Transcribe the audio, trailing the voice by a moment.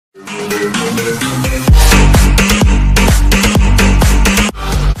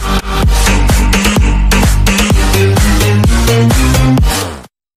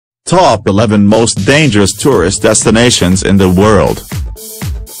Top 11 Most Dangerous Tourist Destinations in the World.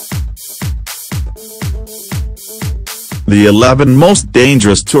 The 11 most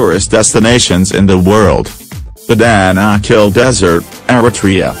dangerous tourist destinations in the world. The Danakil Desert,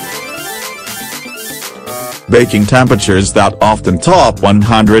 Eritrea. Baking temperatures that often top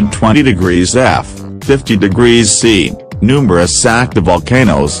 120 degrees F, 50 degrees C, numerous active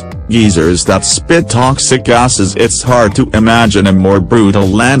volcanoes, geysers that spit toxic gases. It's hard to imagine a more brutal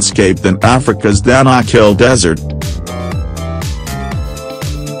landscape than Africa's Danakil Desert.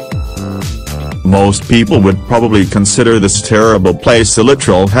 Most people would probably consider this terrible place a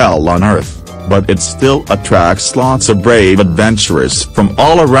literal hell on earth, but it still attracts lots of brave adventurers from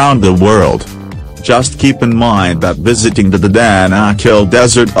all around the world. Just keep in mind that visiting the Danakil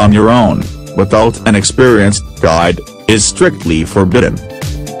Desert on your own, without an experienced guide, is strictly forbidden.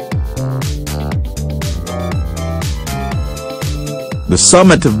 The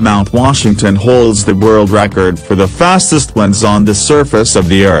summit of Mount Washington holds the world record for the fastest winds on the surface of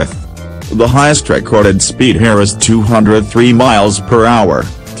the Earth. The highest recorded speed here is 203 miles per hour,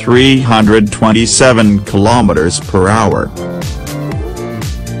 327 kilometers per hour.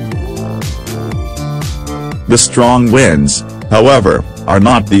 The strong winds, however, are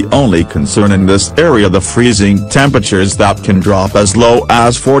not the only concern in this area. The freezing temperatures that can drop as low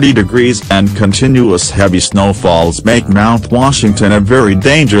as 40 degrees and continuous heavy snowfalls make Mount Washington a very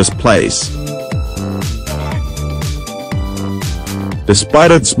dangerous place.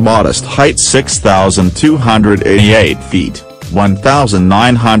 Despite its modest height 6,288 feet,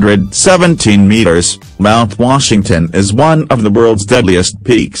 1,917 meters, Mount Washington is one of the world's deadliest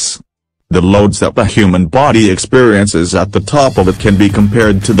peaks. The loads that the human body experiences at the top of it can be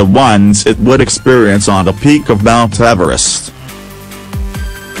compared to the ones it would experience on the peak of Mount Everest.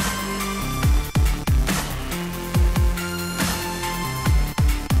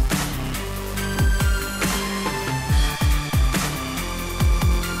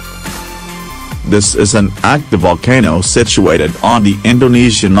 This is an active volcano situated on the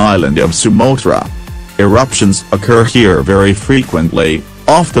Indonesian island of Sumatra. Eruptions occur here very frequently,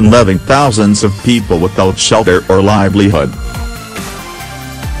 often leaving thousands of people without shelter or livelihood.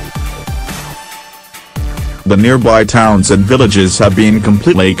 The nearby towns and villages have been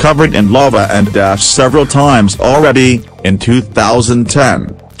completely covered in lava and ash several times already, in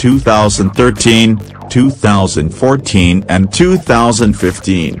 2010, 2013, 2014 and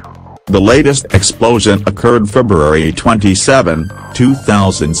 2015. The latest explosion occurred February 27,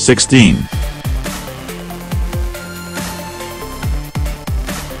 2016.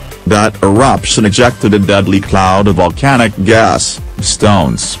 That eruption ejected a deadly cloud of volcanic gas,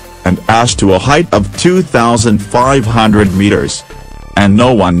 stones, and ash to a height of 2,500 meters. And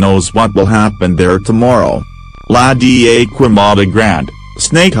no one knows what will happen there tomorrow. La de Queimada Grande,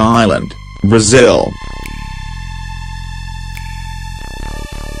 Snake Island, Brazil.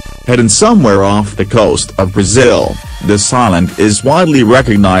 Hidden somewhere off the coast of Brazil, this island is widely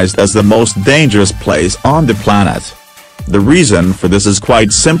recognized as the most dangerous place on the planet. The reason for this is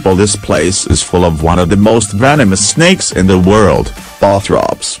quite simple. This place is full of one of the most venomous snakes in the world,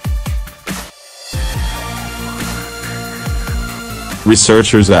 Bothrops.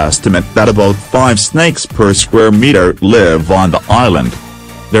 Researchers estimate that about 5 snakes per square meter live on the island.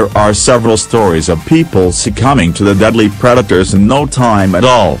 There are several stories of people succumbing to the deadly predators in no time at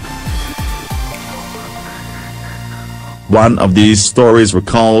all. One of these stories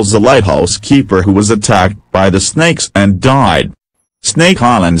recalls a lighthouse keeper who was attacked by the snakes and died. Snake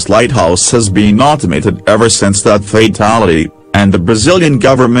Island's lighthouse has been automated ever since that fatality, and the Brazilian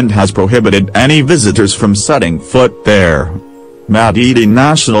government has prohibited any visitors from setting foot there. Madidi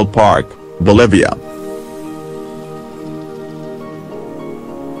National Park, Bolivia.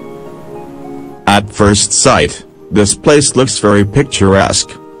 At first sight, this place looks very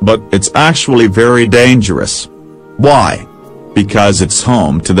picturesque, but it's actually very dangerous. Why? Because it's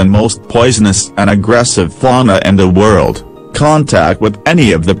home to the most poisonous and aggressive fauna in the world. Contact with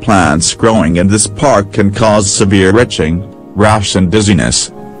any of the plants growing in this park can cause severe itching, rash and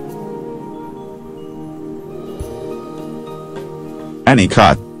dizziness. Any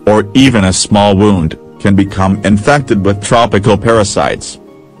cut, or even a small wound, can become infected with tropical parasites.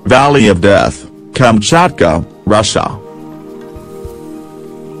 Valley of Death, Kamchatka, Russia.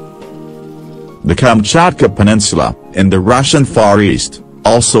 The Kamchatka Peninsula, in the Russian Far East,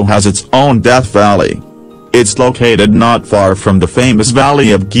 also has its own Death Valley. It's located not far from the famous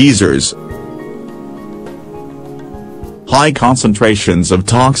Valley of Geysers. High concentrations of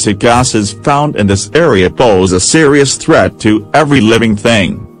toxic gases found in this area pose a serious threat to every living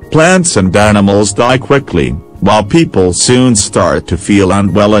thing. Plants and animals die quickly, while people soon start to feel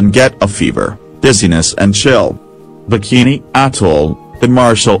unwell and get a fever, dizziness and chill. Bikini Atoll, the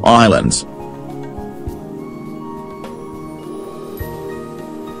Marshall Islands.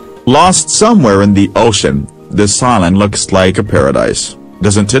 Lost somewhere in the ocean, this island looks like a paradise,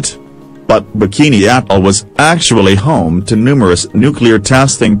 doesn't it? But Bikini Atoll was actually home to numerous nuclear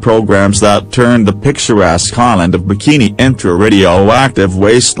testing programs that turned the picturesque island of Bikini into a radioactive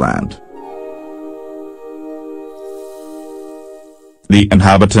wasteland. The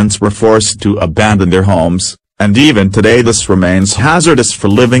inhabitants were forced to abandon their homes, and even today this remains hazardous for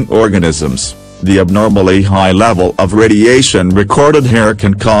living organisms. The abnormally high level of radiation recorded here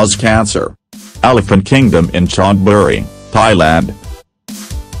can cause cancer. Elephant Kingdom in Chonburi, Thailand.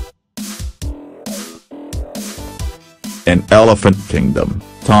 In Elephant Kingdom,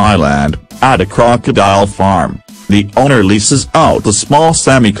 Thailand, at a crocodile farm, the owner leases out a small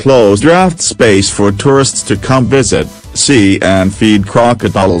semi-closed raft space for tourists to come visit, see and feed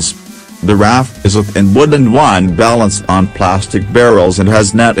crocodiles. The raft is within wooden one balanced on plastic barrels and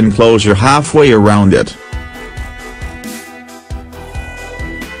has net enclosure halfway around it.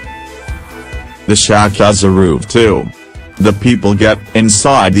 The shack has a roof too. The people get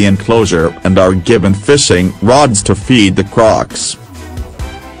inside the enclosure and are given fishing rods to feed the crocs.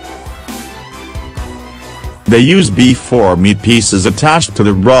 They use beef or meat pieces attached to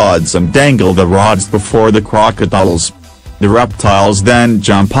the rods and dangle the rods before the crocodiles. The reptiles then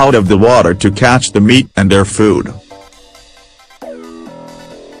jump out of the water to catch the meat and their food.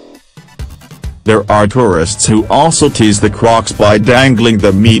 There are tourists who also tease the crocs by dangling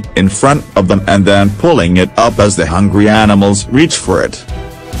the meat in front of them and then pulling it up as the hungry animals reach for it.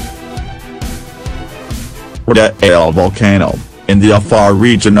 Red-Tail volcano, in the Afar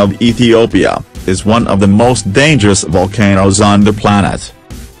region of Ethiopia, is one of the most dangerous volcanoes on the planet.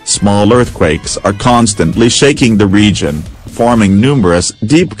 Small earthquakes are constantly shaking the region, forming numerous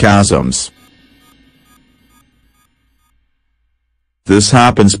deep chasms. This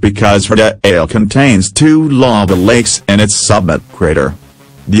happens because Red-Tail contains two lava lakes in its summit crater.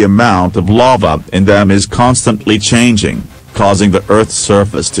 The amount of lava in them is constantly changing, causing the Earth's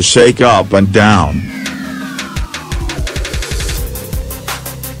surface to shake up and down.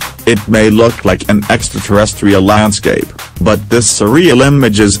 It may look like an extraterrestrial landscape, but this surreal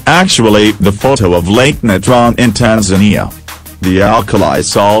image is actually the photo of Lake Natron in Tanzania. The alkali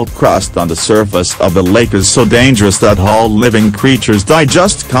salt crust on the surface of the lake is so dangerous that all living creatures die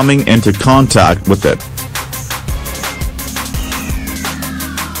just coming into contact with it.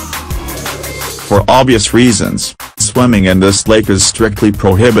 For obvious reasons, swimming in this lake is strictly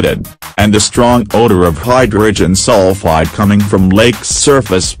prohibited, and the strong odor of hydrogen sulfide coming from lake's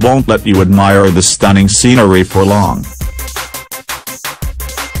surface won't let you admire the stunning scenery for long.